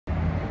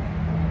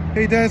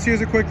Hey Dennis,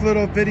 here's a quick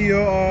little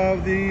video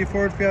of the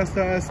Ford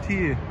Fiesta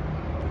ST.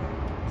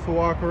 So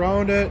walk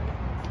around it,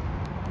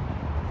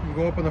 you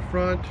go up in the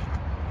front,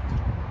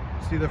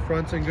 see the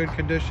front's in good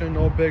condition,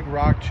 no big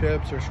rock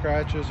chips or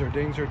scratches or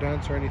dings or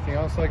dents or anything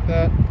else like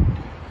that.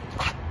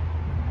 You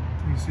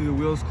can see the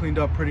wheels cleaned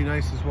up pretty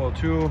nice as well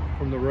too,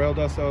 from the rail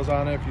dust that was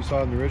on it. If you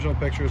saw in the original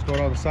pictures,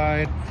 going on the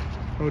side,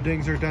 no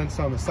dings or dents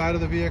on the side of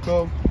the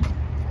vehicle.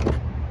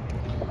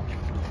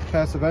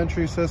 Passive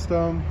entry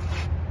system,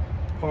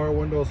 power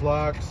windows,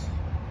 locks.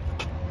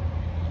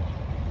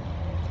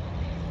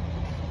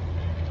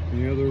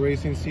 The other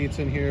racing seats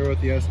in here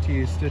with the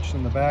ST stitched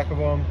in the back of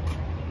them.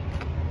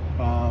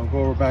 Go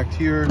over back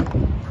here.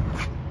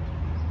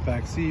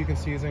 Back seat you can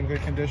see is in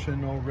good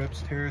condition, no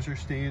rips, tears, or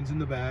stains in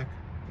the back.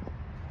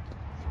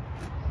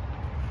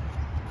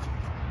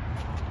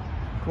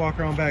 Walk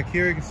around back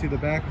here, you can see the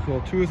back as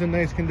well too is in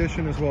nice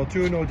condition as well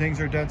too, no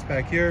dings or dents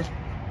back here.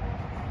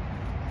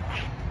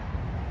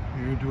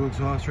 Your dual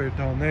exhaust right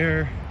down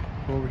there.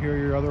 Over here,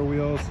 your other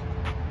wheels,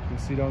 you can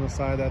see down the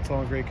side, that's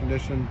all in great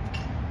condition.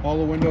 All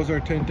the windows are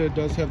tinted,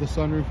 does have the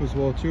sunroof as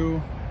well too.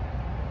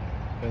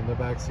 And the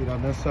back seat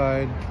on this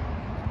side.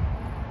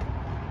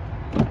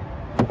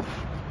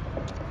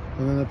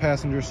 And then the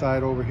passenger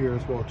side over here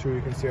as well too.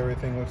 You can see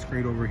everything looks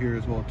great over here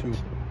as well too.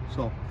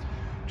 So,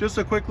 just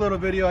a quick little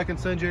video. I can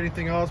send you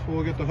anything else, but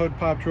we'll get the hood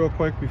popped real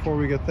quick before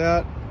we get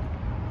that.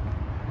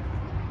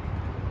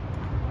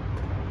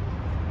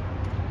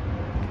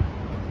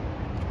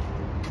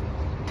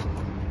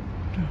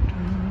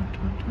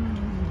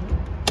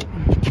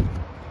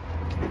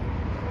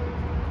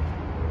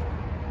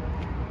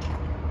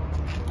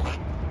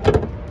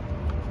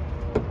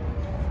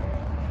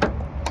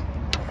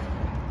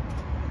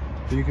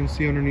 You can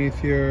see underneath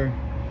here,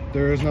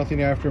 there is nothing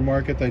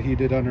aftermarket that he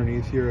did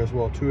underneath here as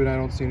well too, and I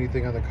don't see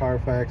anything on the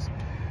Carfax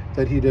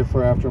that he did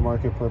for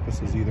aftermarket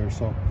purposes either.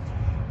 So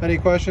any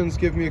questions,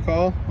 give me a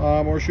call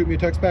or shoot me a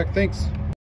text back. Thanks.